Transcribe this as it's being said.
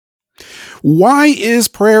Why is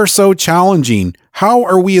prayer so challenging? How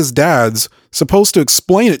are we as dads supposed to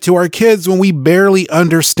explain it to our kids when we barely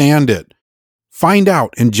understand it? Find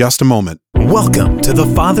out in just a moment. Welcome to the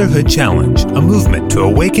Fatherhood Challenge, a movement to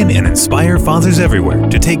awaken and inspire fathers everywhere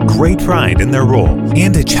to take great pride in their role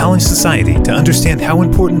and to challenge society to understand how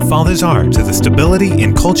important fathers are to the stability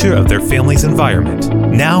and culture of their family's environment.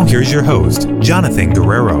 Now, here's your host, Jonathan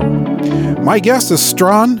Guerrero. My guest is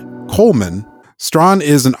Strawn Coleman. Strawn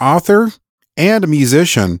is an author and a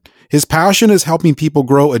musician. His passion is helping people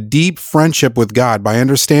grow a deep friendship with God by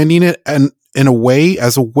understanding it and in a way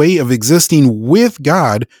as a way of existing with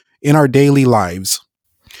God in our daily lives.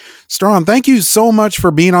 Strawn, thank you so much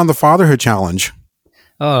for being on the Fatherhood Challenge.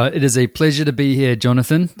 Oh, it is a pleasure to be here,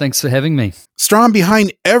 Jonathan. Thanks for having me. Strawn,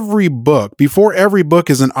 behind every book, before every book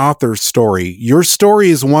is an author's story. Your story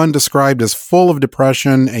is one described as full of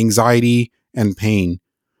depression, anxiety, and pain.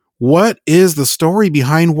 What is the story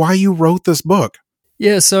behind why you wrote this book?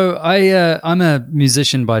 Yeah, so I'm a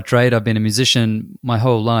musician by trade. I've been a musician my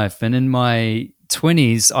whole life. And in my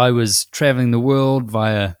 20s, I was traveling the world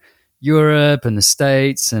via Europe and the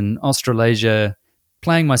States and Australasia,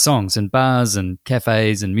 playing my songs in bars and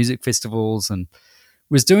cafes and music festivals, and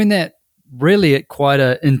was doing that really at quite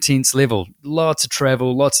an intense level. Lots of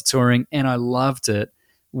travel, lots of touring, and I loved it.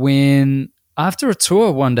 When after a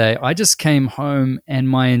tour one day, I just came home and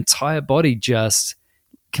my entire body just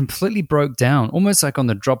completely broke down, almost like on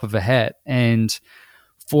the drop of a hat. And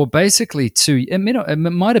for basically it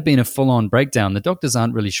might have been a full-on breakdown. The doctors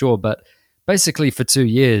aren't really sure, but basically for 2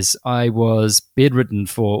 years, I was bedridden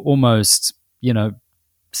for almost,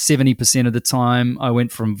 70% of the time. I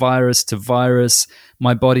went from virus to virus.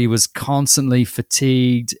 My body was constantly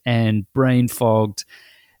fatigued and brain fogged.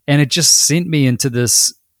 And it just sent me into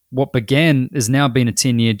this, what has now been a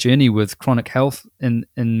 10-year journey with chronic health in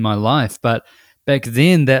my life. But back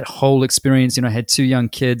then, that whole experience, I had 2 young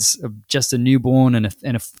kids, just a newborn and a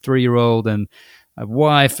 3-year-old, and a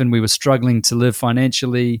wife, and we were struggling to live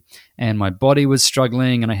financially, and my body was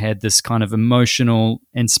struggling, and I had this kind of emotional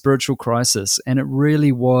and spiritual crisis. And it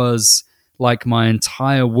really was like my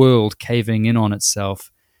entire world caving in on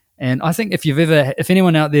itself. And I think if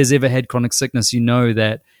anyone out there's ever had chronic sickness, you know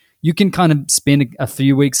that you can kind of spend a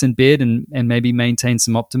few weeks in bed and maybe maintain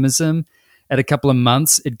some optimism. At a couple of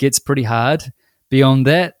months, it gets pretty hard. Beyond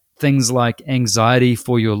that, things like anxiety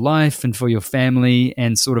for your life and for your family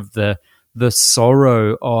and sort of the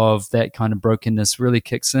sorrow of that kind of brokenness really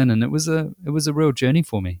kicks in. And it was a real journey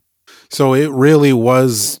for me. So it really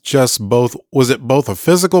was just both. Was it both a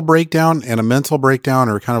physical breakdown and a mental breakdown,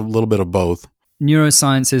 or kind of a little bit of both?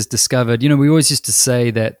 Neuroscience has discovered, we always used to say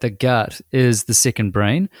that the gut is the second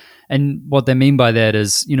brain. And what they mean by that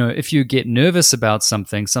is, if you get nervous about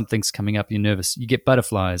something's coming up, you're nervous, you get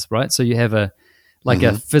butterflies, right? So you have a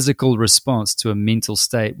physical response to a mental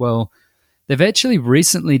state. Well, they've actually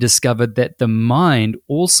recently discovered that the mind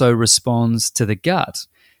also responds to the gut.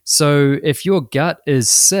 So if your gut is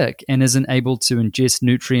sick and isn't able to ingest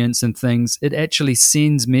nutrients and things, it actually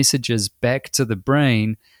sends messages back to the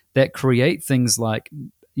brain that create things like,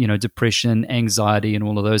 depression, anxiety, and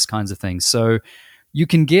all of those kinds of things. So you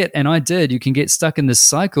can get stuck in this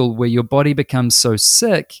cycle where your body becomes so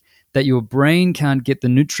sick that your brain can't get the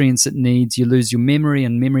nutrients it needs. You lose your memory,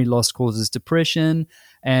 and memory loss causes depression.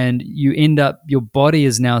 And you end up, your body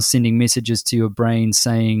is now sending messages to your brain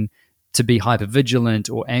saying to be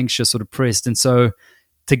hypervigilant or anxious or depressed. And so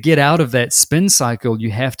to get out of that spin cycle,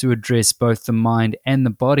 you have to address both the mind and the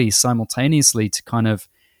body simultaneously to kind of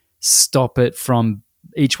stop it from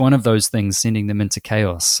each one of those things sending them into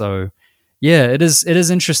chaos. So yeah, it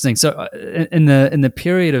is interesting. So in the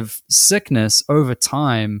period of sickness, over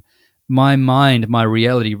time, my mind, my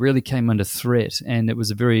reality really came under threat, and it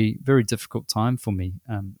was a very, very difficult time for me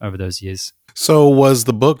over those years. So was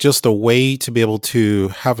the book just a way to be able to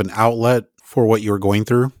have an outlet for what you were going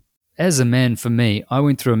through? As a man, for me, I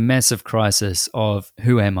went through a massive crisis of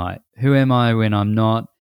who am I? Who am I when I'm not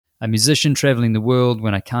a musician traveling the world,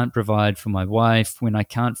 when I can't provide for my wife, when I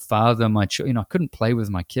can't father my children? I couldn't play with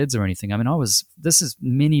my kids or anything. I mean, this is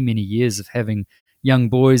many, many years of having young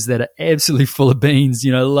boys that are absolutely full of beans,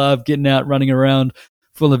 love getting out, running around,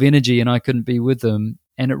 full of energy, and I couldn't be with them.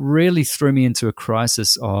 And it really threw me into a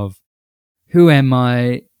crisis of who am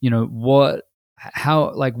I? What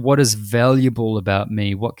is valuable about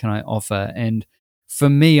me? What can I offer? And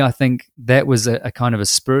for me, I think that was a kind of a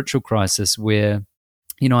spiritual crisis where,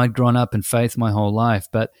 I'd grown up in faith my whole life,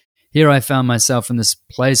 but here I found myself in this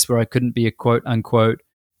place where I couldn't be a quote unquote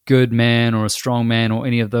good man or a strong man or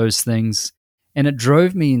any of those things. And it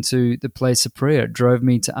drove me into the place of prayer. It drove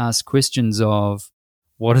me to ask questions of,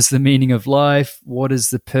 what is the meaning of life? What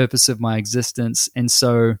is the purpose of my existence? And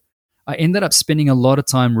so I ended up spending a lot of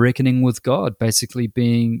time reckoning with God, basically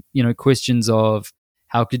being, questions of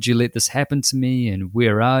how could you let this happen to me? And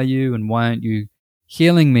where are you? And why aren't you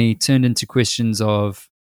healing me? Turned into questions of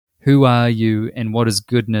who are you and what is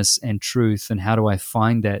goodness and truth? And how do I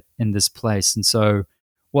find that in this place? And so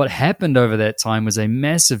what happened over that time was a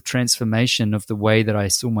massive transformation of the way that I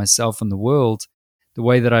saw myself in the world, the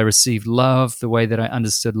way that I received love, the way that I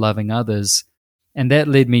understood loving others. And that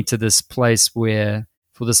led me to this place where,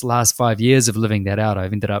 for this last 5 years of living that out,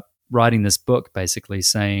 I've ended up writing this book basically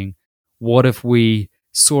saying, what if we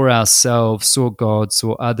saw ourselves, saw God,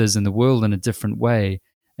 saw others in the world in a different way?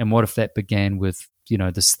 And what if that began with,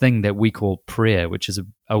 this thing that we call prayer, which is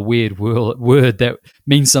a weird word that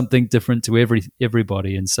means something different to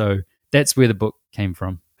everybody. And so that's where the book came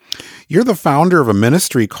from. You're the founder of a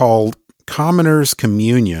ministry called Commoners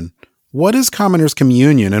Communion. What is Commoners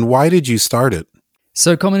Communion and why did you start it?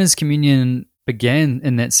 So Commoners Communion began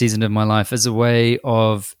in that season of my life as a way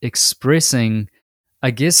of expressing,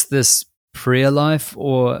 I guess, this prayer life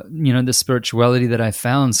or, the spirituality that I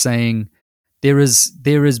found, saying there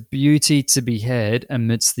is beauty to be had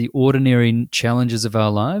amidst the ordinary challenges of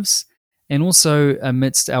our lives and also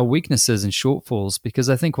amidst our weaknesses and shortfalls. Because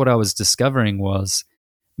I think what I was discovering was,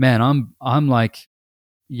 man, I'm like,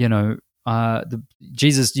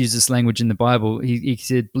 Jesus used this language in the Bible. He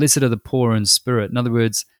said, blessed are the poor in spirit. In other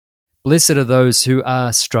words, blessed are those who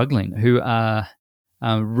are struggling, who are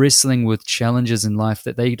wrestling with challenges in life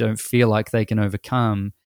that they don't feel like they can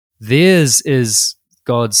overcome. Theirs is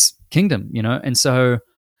God's kingdom, And so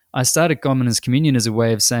I started Commoners Communion as a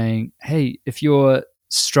way of saying, hey, if you're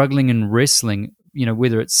struggling and wrestling,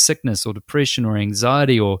 whether it's sickness or depression or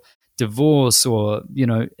anxiety or divorce or,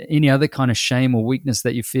 any other kind of shame or weakness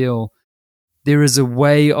that you feel, there is a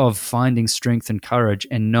way of finding strength and courage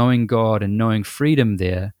and knowing God and knowing freedom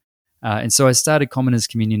there. And so I started Commoners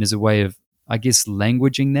Communion as a way of, I guess,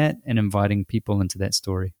 languaging that and inviting people into that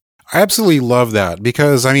story. I absolutely love that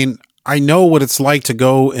because, I know what it's like to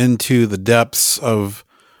go into the depths of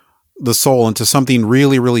the soul, into something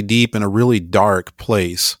really, really deep in a really dark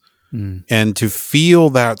place. And to feel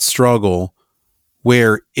that struggle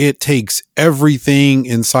where it takes everything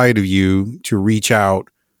inside of you to reach out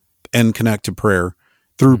and connect to prayer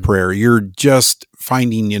through prayer. You're just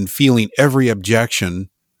finding and feeling every objection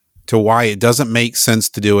to why it doesn't make sense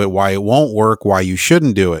to do it, why it won't work, why you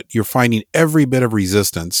shouldn't do it. You're finding every bit of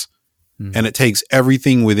resistance, and it takes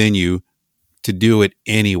everything within you to do it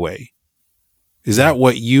anyway. Is that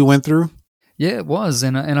what you went through? Yeah, it was.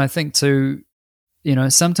 And I think too,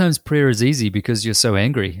 sometimes prayer is easy because you're so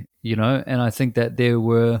angry, and I think that there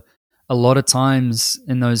were a lot of times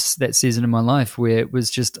in that season of my life where it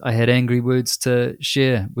was just, I had angry words to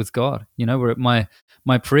share with God, where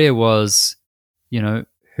my prayer was,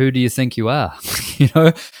 who do you think you are?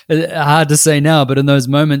 Hard to say now, but in those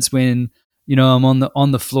moments when, I'm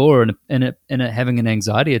on the floor and having an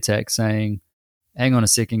anxiety attack saying, hang on a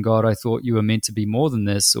second, God, I thought you were meant to be more than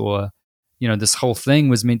this, or, this whole thing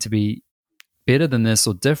was meant to be better than this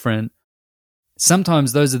or different.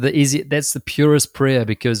 Sometimes that's the purest prayer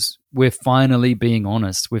because we're finally being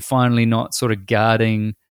honest. We're finally not sort of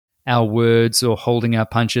guarding our words or holding our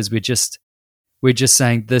punches. We're just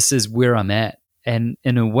saying, this is where I'm at. And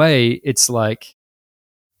in a way, it's like,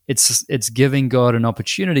 it's giving God an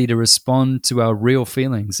opportunity to respond to our real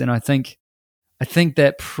feelings. And I think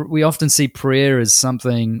that we often see prayer as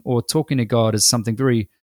something, or talking to God as something very,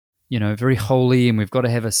 very holy, and we've got to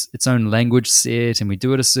have its own language set, and we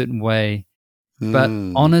do it a certain way. But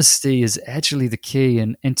honesty is actually the key,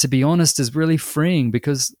 and to be honest is really freeing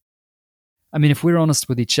because, if we're honest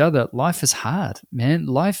with each other, life is hard, man.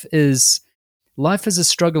 Life is a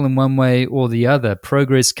struggle in one way or the other.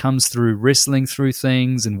 Progress comes through wrestling through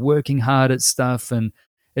things and working hard at stuff, and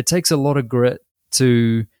it takes a lot of grit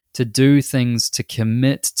to do things, to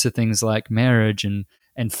commit to things like marriage and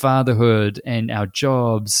fatherhood and our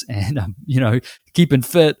jobs and keeping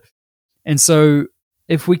fit. And so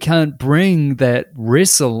if we can't bring that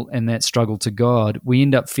wrestle and that struggle to God, we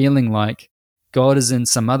end up feeling like God is in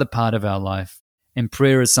some other part of our life, and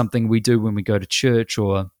prayer is something we do when we go to church,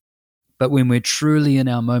 but when we're truly in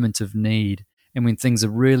our moment of need and when things are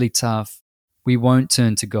really tough, we won't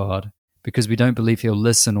turn to God because we don't believe He'll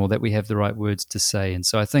listen or that we have the right words to say. And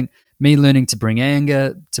so I think me learning to bring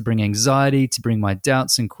anger, to bring anxiety, to bring my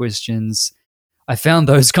doubts and questions, I found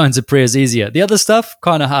those kinds of prayers easier. The other stuff,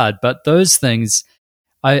 kind of hard, but those things,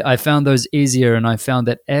 I found those easier, and I found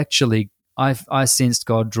that actually I sensed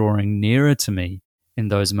God drawing nearer to me in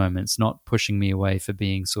those moments, not pushing me away for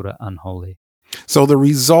being sort of unholy. So the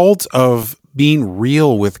result of being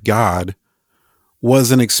real with God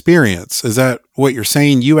was an experience. Is that what you're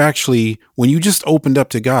saying? You actually, when you just opened up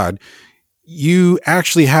to God, you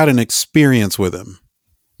actually had an experience with him.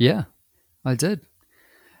 Yeah, I did.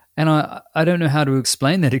 And I don't know how to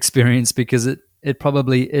explain that experience, because it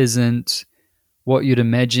probably isn't what you'd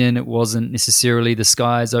imagine. It wasn't necessarily the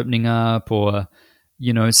skies opening up or,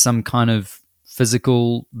 some kind of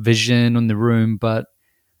physical vision in the room, but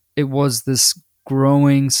it was this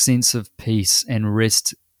growing sense of peace and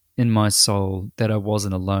rest in my soul, that I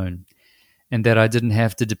wasn't alone and that I didn't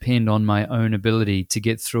have to depend on my own ability to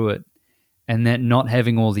get through it, and that not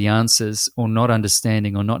having all the answers or not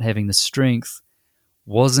understanding or not having the strength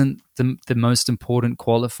wasn't the most important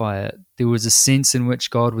qualifier. There was a sense in which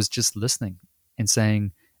God was just listening and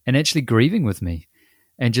saying, and actually grieving with me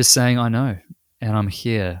and just saying, I know, and I'm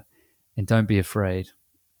here, and don't be afraid.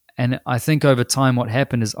 And I think over time what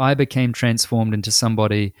happened is I became transformed into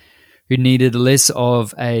somebody who needed less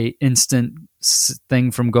of a instant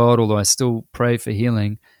thing from God, although I still pray for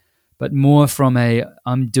healing, but more from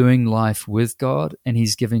I'm doing life with God, and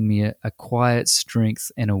he's giving me a quiet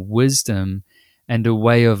strength and a wisdom and a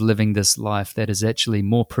way of living this life that is actually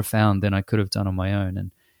more profound than I could have done on my own.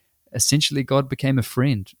 And essentially God became a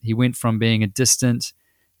friend. He went from being a distant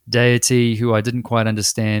deity who I didn't quite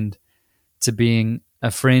understand to being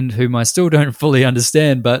a friend whom I still don't fully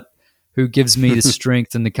understand, but who gives me the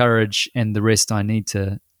strength and the courage and the rest I need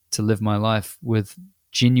to live my life with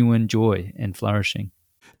genuine joy and flourishing.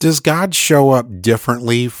 Does God show up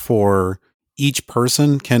differently for each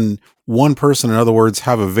person? Can one person, in other words,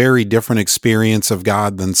 have a very different experience of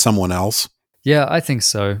God than someone else? Yeah, I think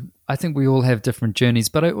so. I think we all have different journeys,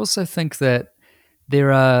 but I also think that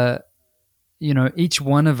there are, each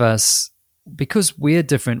one of us, because we're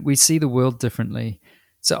different, we see the world differently.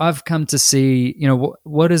 So I've come to see,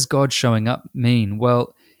 what does God showing up mean?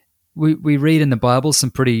 Well, we read in the Bible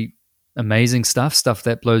some pretty amazing stuff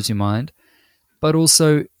that blows your mind, but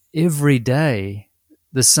also every day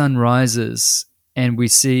the sun rises and we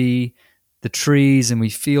see the trees and we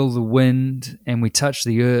feel the wind and we touch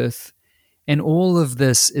the earth. And all of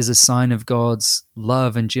this is a sign of God's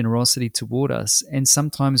love and generosity toward us. And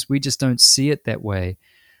sometimes we just don't see it that way,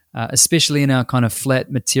 especially in our kind of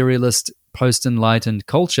flat materialist post-enlightened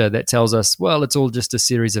culture that tells us, well, it's all just a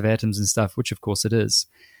series of atoms and stuff, which of course it is.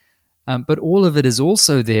 But all of it is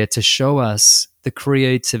also there to show us the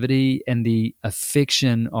creativity and the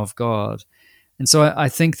affection of God. And so I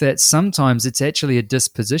think that sometimes it's actually a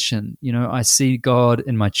disposition. I see God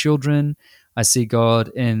in my children. I see God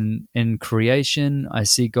in creation. I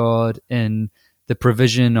see God in the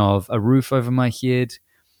provision of a roof over my head.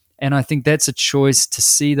 And I think that's a choice to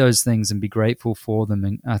see those things and be grateful for them.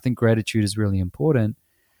 And I think gratitude is really important.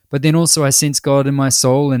 But then also I sense God in my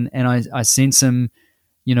soul, and I sense him.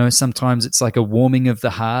 Sometimes it's like a warming of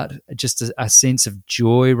the heart, just a sense of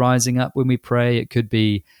joy rising up when we pray. It could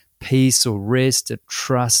be peace or rest, or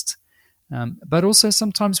trust. But also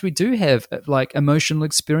sometimes we do have like emotional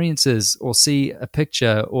experiences, or see a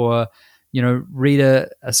picture, or, read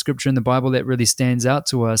a scripture in the Bible that really stands out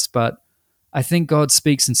to us. But I think God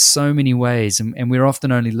speaks in so many ways, and we're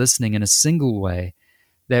often only listening in a single way,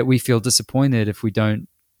 that we feel disappointed if we don't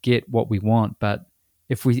get what we want. But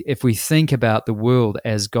if we think about the world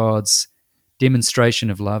as God's demonstration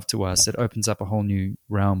of love to us, it opens up a whole new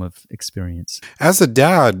realm of experience. As a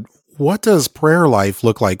dad, what does prayer life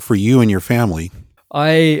look like for you and your family?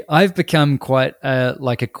 I've become quite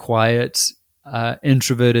like a quiet,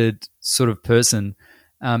 introverted sort of person,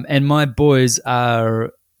 and my boys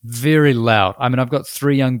are very loud. I mean, I've got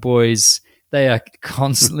 3 young boys. They are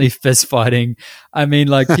constantly fist fighting. I mean,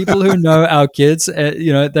 like, people who know our kids,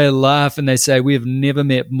 they laugh and they say, we have never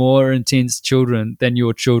met more intense children than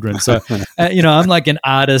your children. So, I'm like an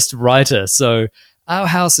artist writer. So our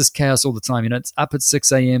house is chaos all the time. It's up at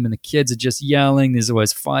 6 a.m. and the kids are just yelling. There's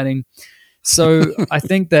always fighting. So I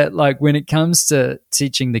think that, like, when it comes to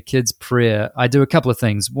teaching the kids prayer, I do a couple of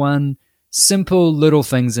things. One, simple little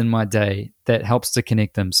things in my day that helps to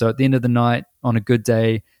connect them. So at the end of the night, on a good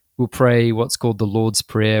day, we'll pray what's called the Lord's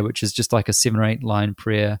Prayer, which is just like a 7 or 8 line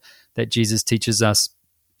prayer that Jesus teaches us.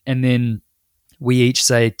 And then we each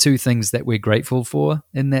say 2 things that we're grateful for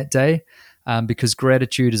in that day, because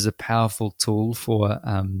gratitude is a powerful tool for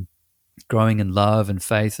growing in love and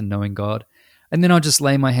faith and knowing God. And then I'll just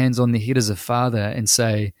lay my hands on the head as a father and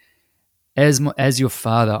say, as your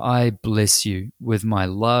father, I bless you with my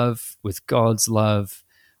love, with God's love.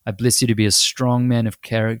 I bless you to be a strong man of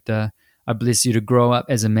character. I bless you to grow up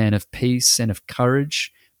as a man of peace and of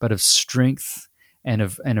courage, but of strength. and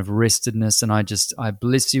of restedness. And I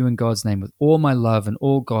bless you in God's name with all my love and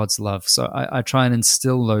all God's love. So I try and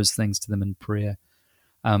instill those things to them in prayer.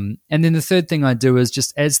 And then the third thing I do is,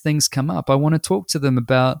 just as things come up, I want to talk to them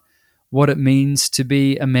about what it means to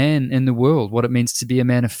be a man in the world, what it means to be a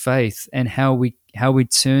man of faith, and how we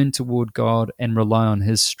turn toward God and rely on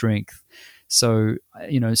His strength. So,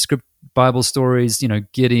 script Bible stories,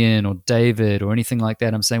 Gideon or David or anything like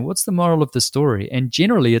that, I'm saying, what's the moral of the story? And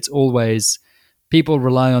generally it's always people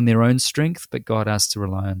rely on their own strength, but God asks to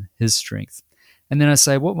rely on His strength. And then I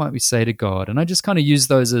say, what might we say to God? And I just kind of use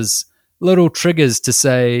those as little triggers to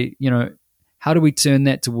say, how do we turn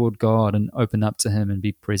that toward God and open up to Him and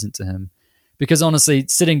be present to Him? Because honestly,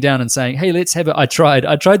 sitting down and saying, hey, let's have it. I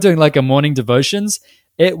tried doing like a morning devotions.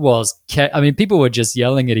 It was, people were just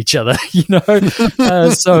yelling at each other,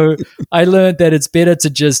 So I learned that it's better to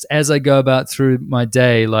just, as I go about through my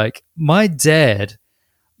day, like my dad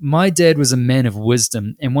was a man of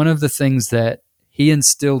wisdom. And one of the things that he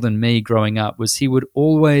instilled in me growing up was he would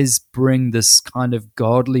always bring this kind of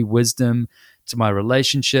godly wisdom to my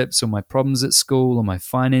relationships or my problems at school or my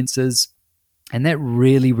finances. And that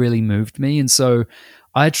really, really moved me. And so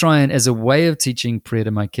I try and, as a way of teaching prayer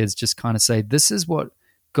to my kids, just kind of say, this is what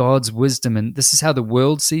God's wisdom, and this is how the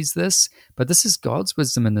world sees this, but this is God's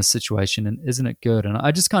wisdom in this situation, and isn't it good? And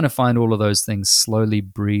I just kind of find all of those things slowly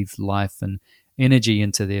breathe life and energy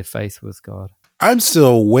into their faith with God. I'm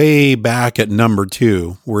still way back at number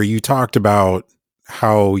 2, where you talked about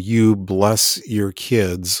how you bless your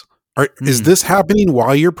kids. Is this happening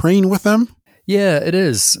while you're praying with them? Yeah, it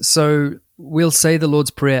is. So we'll say the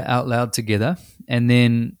Lord's Prayer out loud together, and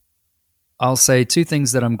then I'll say 2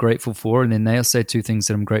 things that I'm grateful for, and then they'll say 2 things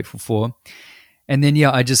that I'm grateful for. And then,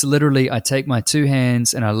 I just literally, I take my 2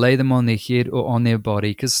 hands and I lay them on their head or on their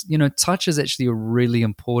body, because, touch is actually a really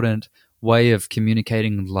important way of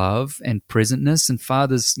communicating love and presentness. And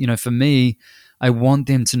fathers, for me, I want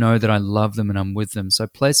them to know that I love them and I'm with them. So I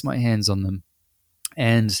place my hands on them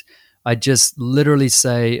and I just literally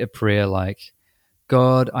say a prayer like,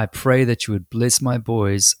 God, I pray that you would bless my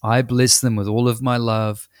boys. I bless them with all of my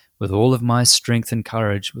love, with all of my strength and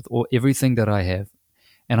courage, with everything that I have.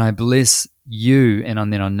 And I bless you,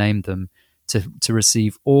 and then I name them, to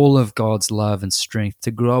receive all of God's love and strength,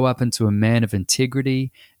 to grow up into a man of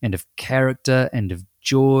integrity and of character and of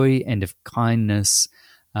joy and of kindness,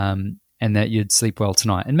 and that you'd sleep well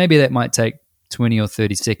tonight. And maybe that might take 20 or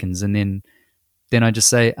 30 seconds, and then I just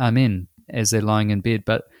say amen as they're lying in bed.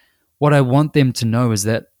 But what I want them to know is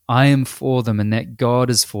that I am for them and that God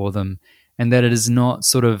is for them, and that it is not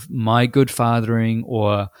sort of my good fathering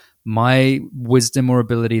or my wisdom or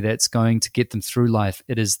ability that's going to get them through life.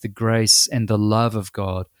 It is the grace and the love of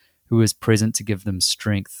God who is present to give them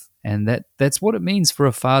strength. And that's what it means for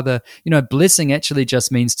a father. Blessing actually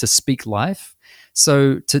just means to speak life.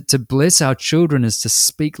 So to bless our children is to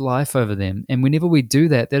speak life over them. And whenever we do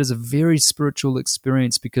that, that is a very spiritual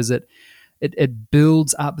experience, because it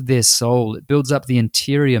builds up their soul. It builds up the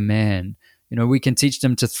interior man. We can teach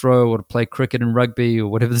them to throw or to play cricket and rugby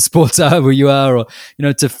or whatever the sports are where you are, or,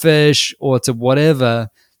 to fish or to whatever.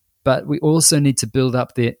 But we also need to build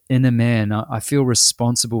up their inner man. I feel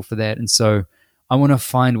responsible for that. And so I want to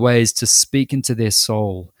find ways to speak into their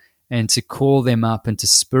soul and to call them up into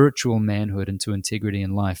spiritual manhood, into integrity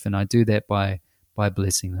in life. And I do that by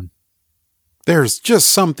blessing them. There's just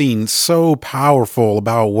something so powerful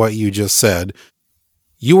about what you just said.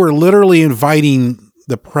 You are literally inviting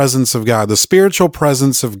the presence of God, the spiritual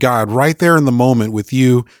presence of God right there in the moment with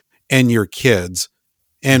you and your kids.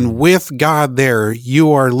 And with God there,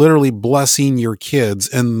 you are literally blessing your kids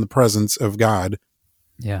in the presence of God.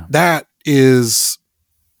 Yeah. That's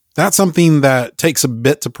something that takes a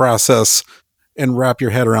bit to process and wrap your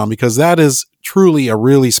head around, because that is truly a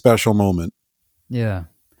really special moment. Yeah.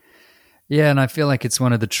 Yeah, and I feel like it's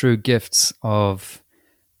one of the true gifts of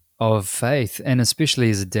faith, and especially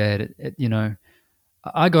as a dad,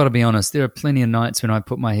 I got to be honest, there are plenty of nights when I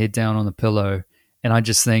put my head down on the pillow and I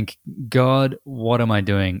just think, God, what am I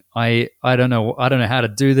doing? I don't know how to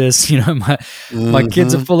do this. My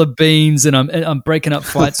kids are full of beans, and I'm breaking up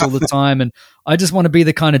fights all the time, and I just want to be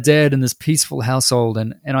the kind of dad in this peaceful household.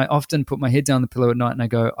 And I often put my head down on the pillow at night and I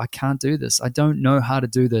go, I can't do this. I don't know how to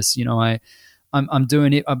do this. I'm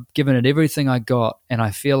doing it. I'm giving it everything I got, and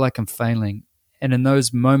I feel like I'm failing. And in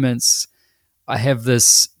those moments, I have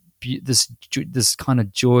this kind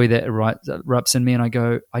of joy that erupts in me, and I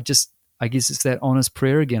go, I guess it's that honest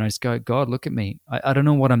prayer again. I just go, God, look at me. I don't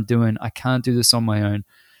know what I'm doing. I can't do this on my own.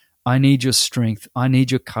 I need your strength. I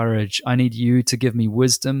need your courage. I need you to give me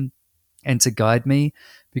wisdom and to guide me,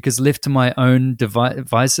 because left to my own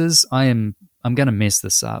devices, I'm going to mess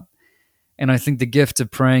this up. And I think the gift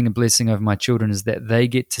of praying and blessing over my children is that they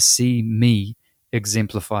get to see me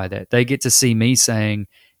exemplify that. They get to see me saying,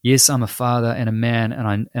 yes, I'm a father and a man,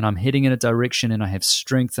 and I'm heading in a direction, and I have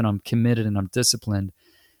strength, and I'm committed, and I'm disciplined.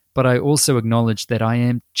 But I also acknowledge that I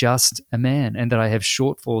am just a man, and that I have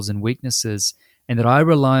shortfalls and weaknesses, and that I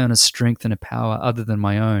rely on a strength and a power other than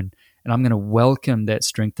my own. And I'm going to welcome that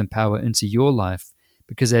strength and power into your life,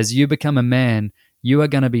 because as you become a man, you are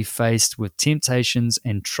going to be faced with temptations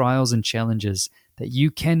and trials and challenges that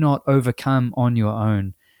you cannot overcome on your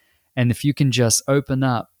own. And if you can just open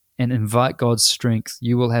up and invite God's strength,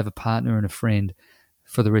 you will have a partner and a friend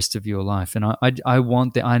for the rest of your life. And I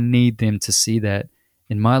want that. I need them to see that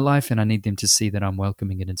in my life, and I need them to see that I'm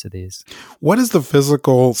welcoming it into theirs. What is the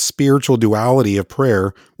physical, spiritual duality of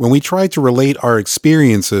prayer when we try to relate our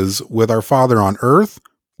experiences with our Father on earth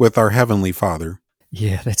with our Heavenly Father?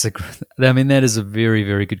 Yeah, that is a very,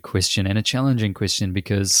 very good question, and a challenging question,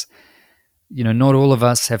 because, not all of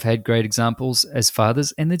us have had great examples as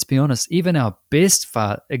fathers. And let's be honest, even our best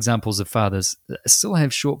examples of fathers still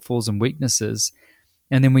have shortfalls and weaknesses.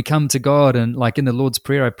 And then we come to God, and like in the Lord's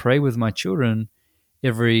Prayer, I pray with my children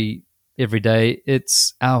every day.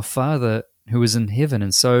 It's our Father who is in heaven.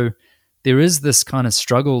 And so there is this kind of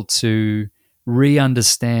struggle to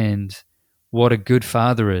re-understand what a good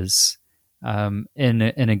father is, in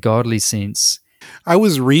a godly sense. I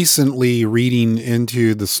was recently reading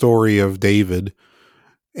into the story of David,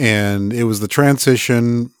 and it was the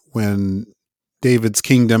transition when David's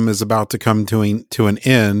kingdom is about to come to an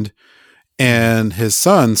end, and his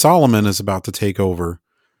son Solomon is about to take over.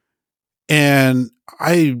 And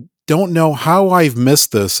I don't know how I've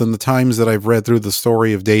missed this in the times that I've read through the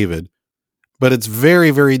story of David, but it's very,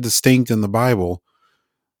 very distinct in the Bible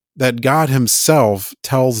that God himself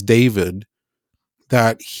tells David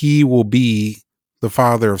that he will be the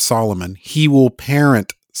father of Solomon. He will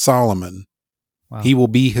parent Solomon. Wow. He will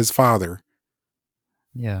be his father.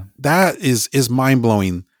 Yeah. That is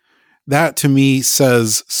mind-blowing. That to me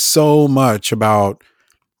says so much about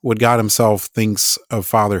what God himself thinks of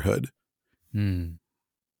fatherhood.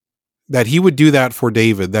 That he would do that for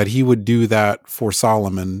David, that he would do that for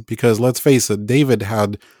Solomon, because let's face it, David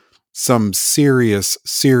had some serious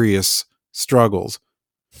struggles.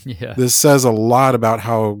 Yeah. This says a lot about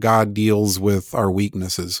how God deals with our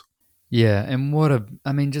weaknesses. Yeah, and what a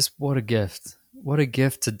gift. What a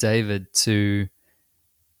gift to David to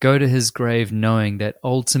go to his grave knowing that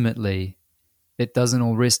ultimately it doesn't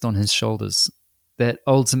all rest on his shoulders, that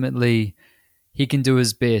ultimately he can do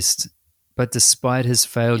his best, but despite his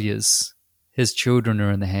failures, his children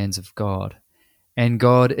are in the hands of God. And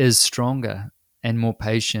God is stronger and more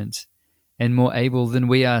patient and more able than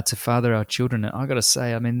we are to father our children. And I got to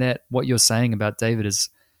say, that what you're saying about David is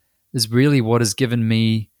really what has given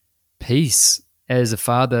me peace as a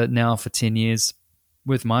father now for 10 years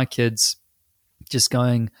with my kids, just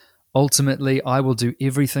going, ultimately, I will do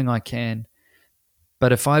everything I can.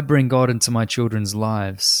 But if I bring God into my children's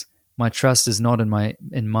lives, my trust is not in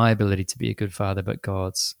my ability to be a good father, but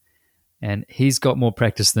God's. And he's got more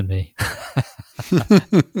practice than me.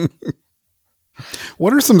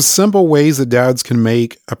 What are some simple ways that dads can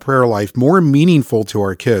make a prayer life more meaningful to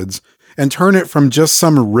our kids and turn it from just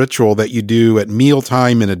some ritual that you do at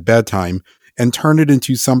mealtime and at bedtime and turn it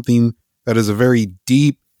into something that is a very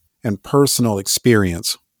deep and personal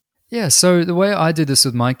experience? Yeah, so the way I do this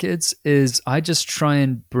with my kids is I just try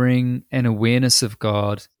and bring an awareness of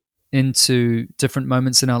God into different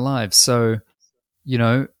moments in our lives. So,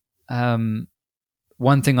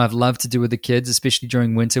 one thing I've loved to do with the kids, especially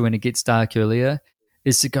during winter when it gets dark earlier,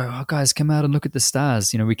 is to go, oh, guys, come out and look at the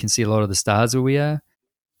stars. We can see a lot of the stars where we are.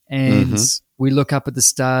 And we look up at the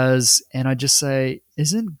stars, and I just say,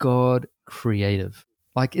 isn't God creative?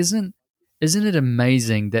 Like, isn't it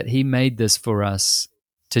amazing that he made this for us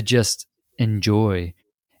to just enjoy?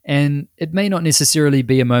 And it may not necessarily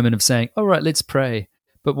be a moment of saying, all right, let's pray.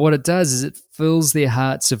 But what it does is it fills their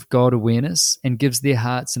hearts of God awareness and gives their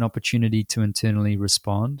hearts an opportunity to internally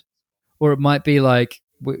respond. Or it might be like,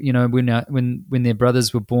 when their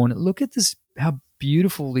brothers were born, look at this, how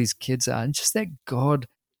beautiful these kids are. And just that God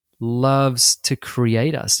loves to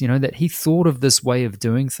create us, that he thought of this way of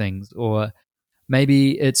doing things. Or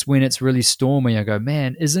maybe it's when it's really stormy, I go,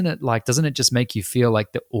 man, doesn't it just make you feel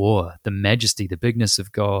like the awe, the majesty, the bigness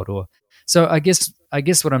of God? Or so I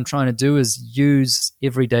guess what I'm trying to do is use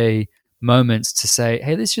everyday moments to say,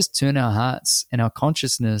 hey, let's just turn our hearts and our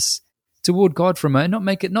consciousness toward God for a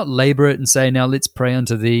moment, not labor it and say, now let's pray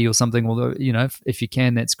unto thee or something, although, if you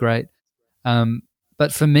can, that's great.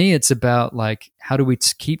 But for me, it's about like, how do we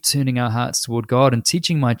keep turning our hearts toward God and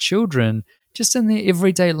teaching my children just in their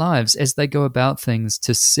everyday lives as they go about things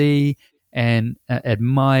to see and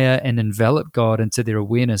admire and envelop God into their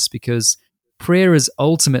awareness, because prayer is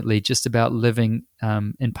ultimately just about living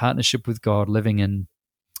in partnership with God, living in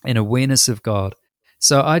awareness of God.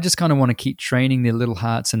 So I just kind of want to keep training their little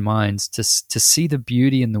hearts and minds to see the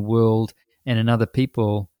beauty in the world and in other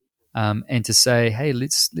people, and to say, hey,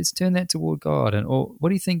 let's turn that toward God. Or what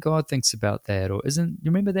do you think God thinks about that? Or you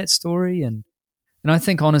remember that story? And I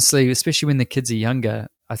think, honestly, especially when the kids are younger,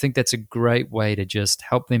 I think that's a great way to just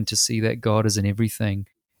help them to see that God is in everything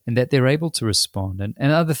and that they're able to respond. And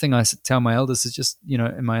another thing I tell my eldest is just,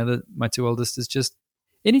 and my two eldest is just,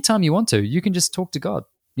 anytime you want to, you can just talk to God.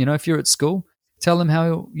 If you're at school, tell him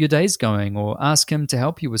how your day's going, or ask him to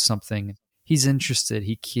help you with something. He's interested.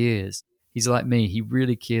 He cares. He's like me. He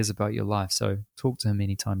really cares about your life. So talk to him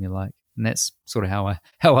anytime you like. And that's sort of how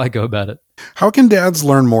I go about it. How can dads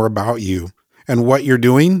learn more about you and what you're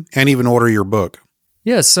doing, and even order your book?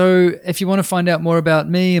 Yeah, so if you want to find out more about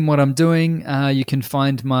me and what I'm doing, you can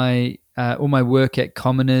find all my work at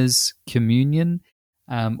Commoners Communion,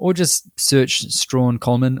 or just search Strawn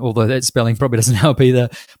Coleman, although that spelling probably doesn't help either.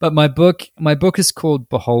 But my book is called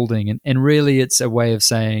Beholding, and really it's a way of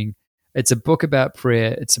saying it's a book about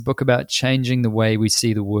prayer. It's a book about changing the way we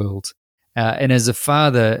see the world. And as a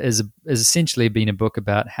father, is essentially been a book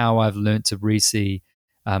about how I've learned to re-see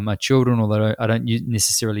my children, although I don't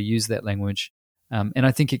necessarily use that language. And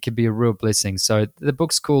I think it could be a real blessing. So the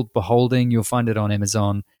book's called Beholding. You'll find it on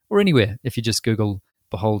Amazon or anywhere. If you just Google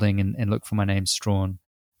Beholding and look for my name, Strawn,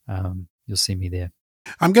 you'll see me there.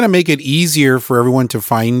 I'm going to make it easier for everyone to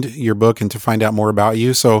find your book and to find out more about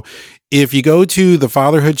you. So if you go to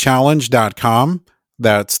thefatherhoodchallenge.com,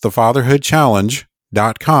 that's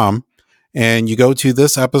thefatherhoodchallenge.com, and you go to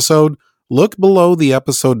this episode, look below the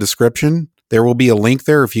episode description. There will be a link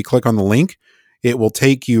there. If you click on the link, it will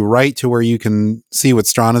take you right to where you can see what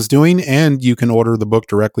Strawn is doing, and you can order the book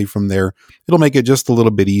directly from there. It'll make it just a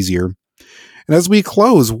little bit easier. And as we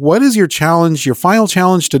close, what is your challenge, your final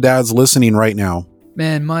challenge to dads listening right now?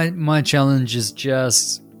 Man, my challenge is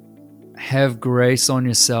just have grace on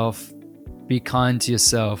yourself, be kind to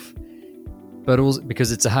yourself, but also,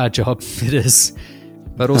 because it's a hard job, it is.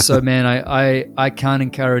 But also, man, I can't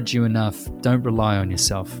encourage you enough. Don't rely on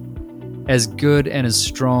yourself. As good and as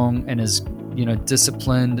strong and as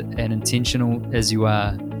disciplined and intentional as you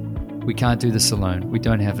are, we can't do this alone. We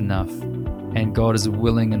don't have enough. And God is a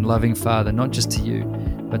willing and loving Father, not just to you,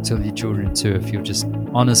 but to your children too. If you'll just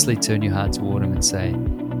honestly turn your heart toward Him and say,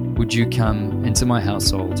 would you come into my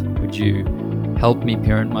household? Would you help me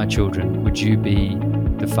parent my children? Would you be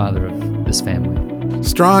the father of this family?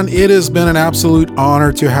 Strawn, it has been an absolute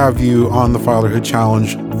honor to have you on the Fatherhood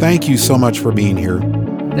Challenge. Thank you so much for being here.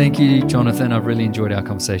 Thank you, Jonathan. I've really enjoyed our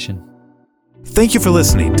conversation. Thank you for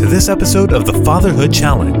listening to this episode of the Fatherhood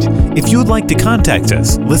Challenge. If you would like to contact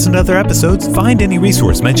us, listen to other episodes, find any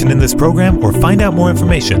resource mentioned in this program, or find out more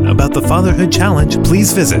information about the Fatherhood Challenge,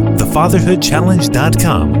 please visit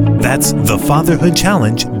thefatherhoodchallenge.com. That's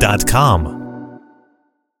thefatherhoodchallenge.com.